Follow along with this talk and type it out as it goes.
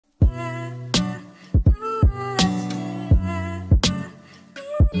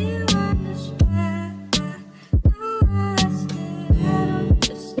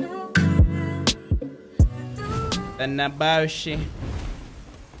The Naboshi.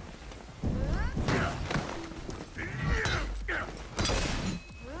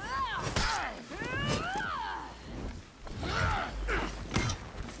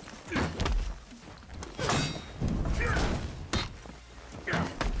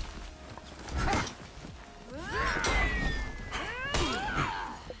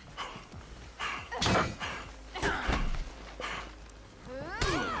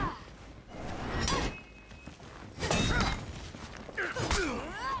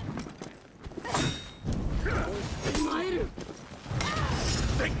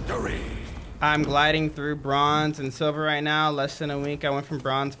 I'm gliding through bronze and silver right now. Less than a week. I went from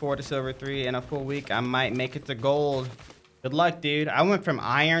bronze 4 to silver 3. In a full week, I might make it to gold. Good luck, dude. I went from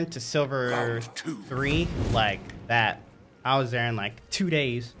iron to silver 3 like that. I was there in like 2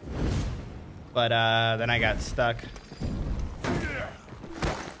 days. But then I got stuck.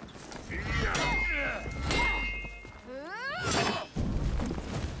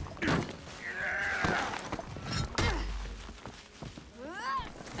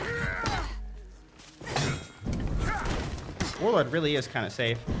 Warlord really is kind of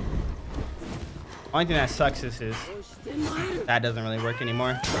safe. Only thing that sucks is that doesn't really work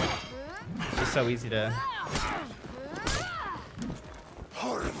anymore. It's just so easy to.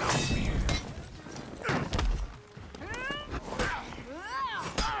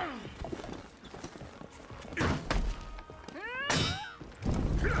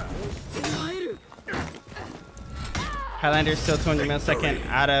 Highlander's still 200 millisecond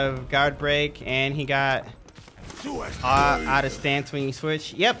out of guard break, and he got out of stance when you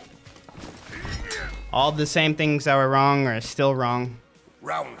switch. Yep. All the same things that were wrong are still wrong.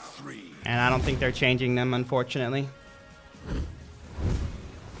 Round 3. And I don't think they're changing them, unfortunately.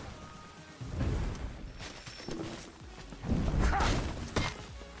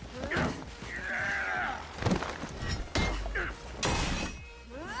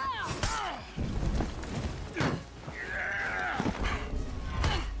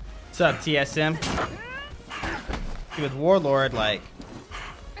 What's up, TSM? With Warlord, like,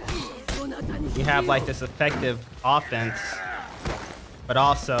 you have like this effective offense, but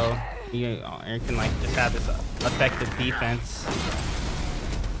also you can like just have this effective defense.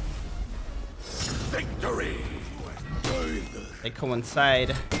 Victory. They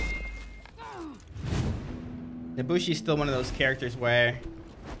coincide. Nabushi's still one of those characters where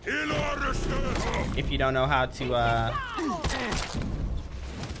if you don't know how to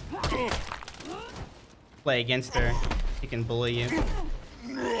play against her, he can bully you.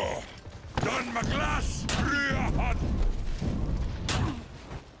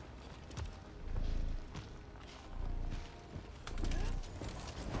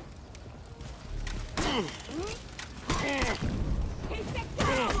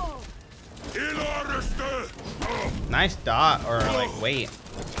 Nice dot, or like wait.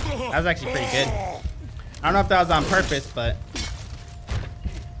 That was actually pretty good. I don't know if that was on purpose, but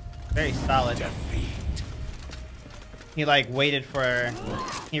very solid. He like waited for,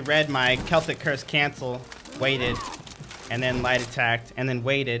 he read my Celtic Curse cancel, waited, and then light attacked, and then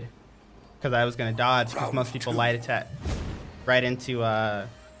waited because I was gonna dodge, because most people light attack right into their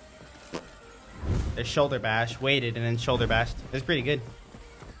shoulder bash, waited, and then shoulder bashed. It was pretty good.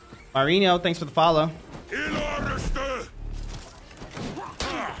 Marino, thanks for the follow.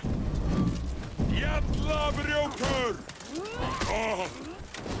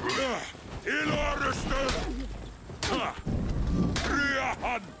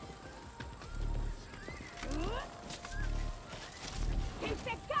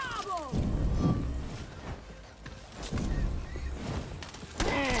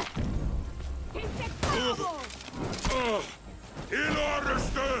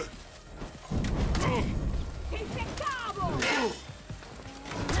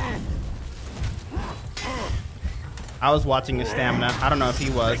 I was watching his stamina. I don't know if he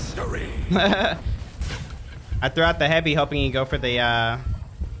was. I threw out the heavy hoping he'd go for the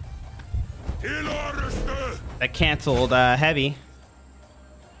canceled heavy.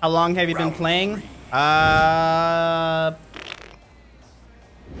 How long have you been playing?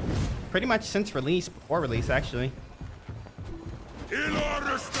 Pretty much since release, before release actually. A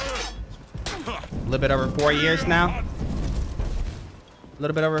little bit over 4 years now. A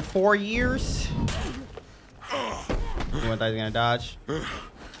little bit over 4 years. Anyone thought he was gonna dodge?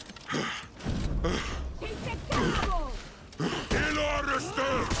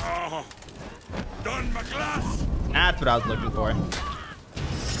 That's what I was looking for.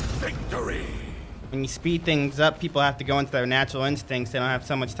 Victory. When you speed things up, people have to go into their natural instincts. They don't have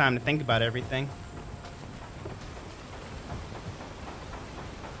so much time to think about everything.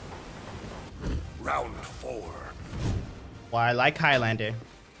 Round 4. why I like Highlander.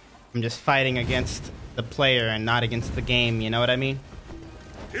 I'm just fighting against the player and not against the game, you know what I mean?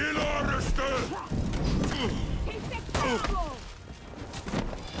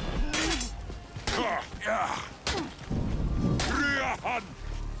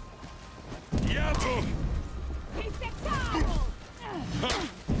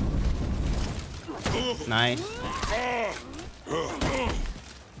 Nice.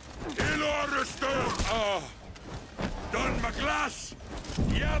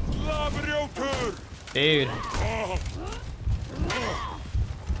 Dude.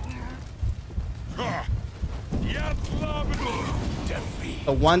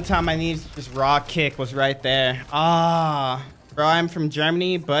 The one time I needed just raw kick was right there. Ah, bro, I'm from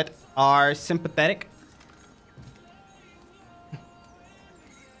Germany, but are sympathetic.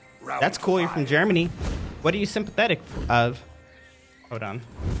 That's cool. You're from Germany. What are you sympathetic of? Hold on.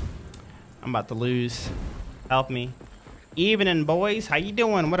 I'm about to lose. Help me. Evening, boys. How you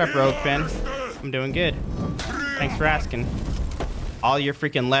doing? What up, Rogue Finn? I'm doing good. Thanks for asking. All your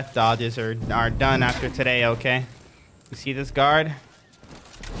freaking left dodges are done after today, okay? You see this guard?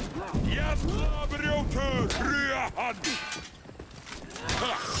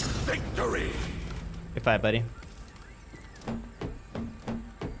 Victory. Good fight, buddy.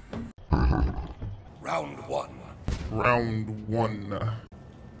 Round one. Round one.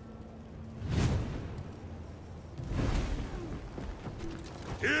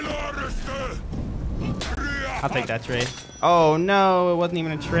 I'll take that trade. Oh no, it wasn't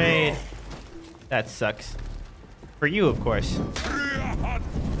even a trade. That sucks. For you, of course.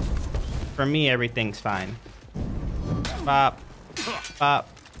 For me, everything's fine. Bop. Bop.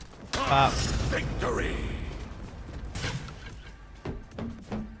 Bop. Victory.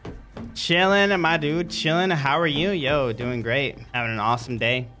 Chilling, my dude. Chilling. How are you? Yo, doing great. Having an awesome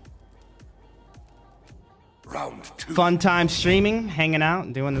day. Round two. Fun time streaming, hanging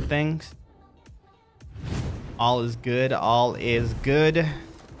out, doing the things. All is good. All is good.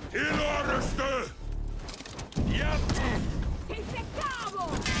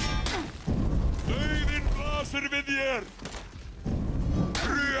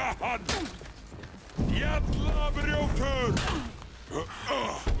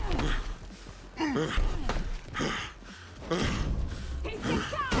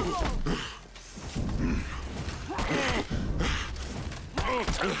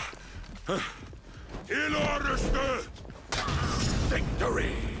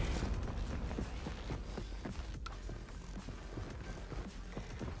 Victory.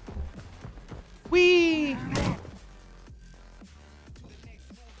 Whee!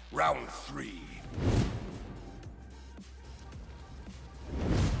 Round three.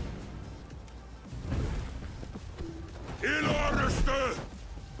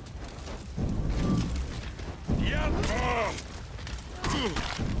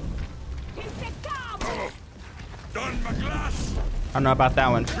 I don't know about that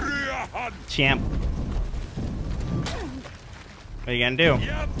one. Champ. What are you gonna do?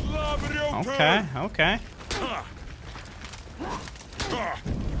 Okay, okay.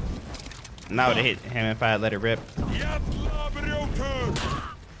 That would have hit him if I had let it rip.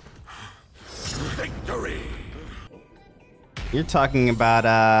 Victory. You're talking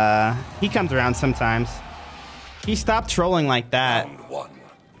about, he comes around sometimes. He stopped trolling like that. Round one.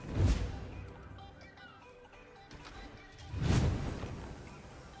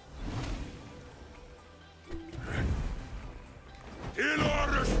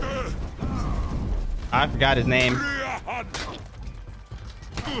 I forgot his name.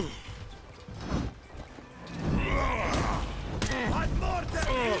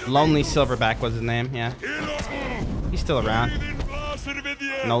 Lonely Silverback was his name, yeah. He's still around.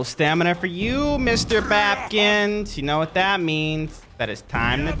 No stamina for you, Mr. Babkins. You know what that means? That it's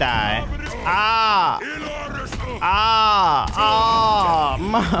time to die. Ah! Ah!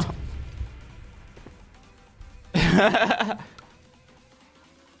 Ah!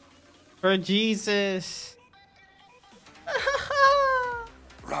 For Jesus.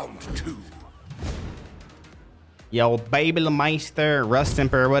 Round two. Yo, Baby Lemeister, Rust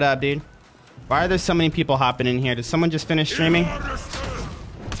Emperor, what up, dude? Why are there so many people hopping in here? Did someone just finish streaming?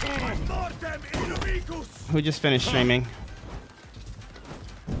 Who just finished streaming?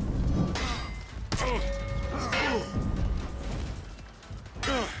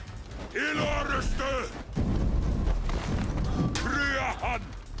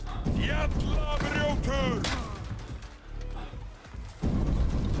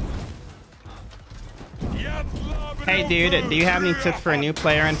 Hey dude, do you have any tips for a new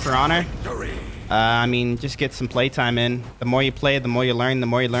player in For Honor? I mean, just get some playtime in. The more you play, the more you learn. The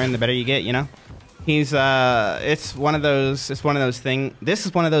more you learn, the better you get, you know? He's it's one of those things. This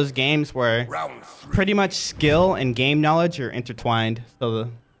is one of those games where Round 3. pretty much skill and game knowledge are intertwined. So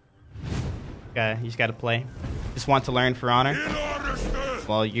you just gotta play. Just want to learn For Honor.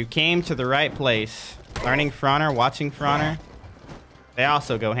 Well, you came to the right place. Learning For Honor, watching For Honor, they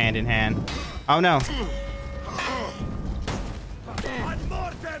also go hand in hand. Oh no.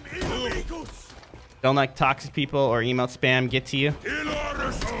 Don't let toxic people or email spam get to you.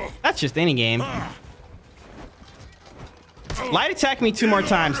 That's just any game. Light attack me 2 more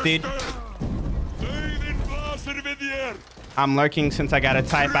times, dude. I'm lurking since I gotta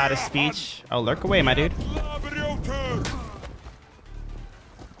type out a speech. Oh, lurk away, my dude.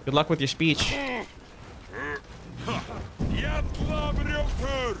 Good luck with your speech.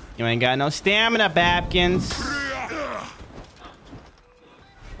 You ain't got no stamina, Babkins.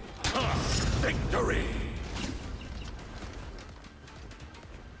 Victory.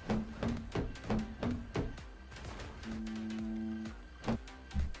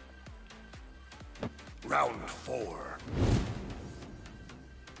 Round 4.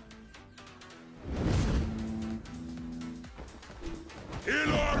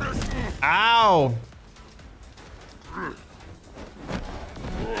 Ow!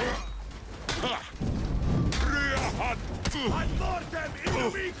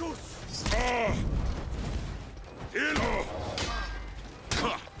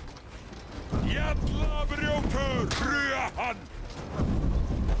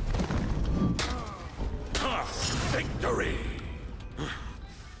 Victory.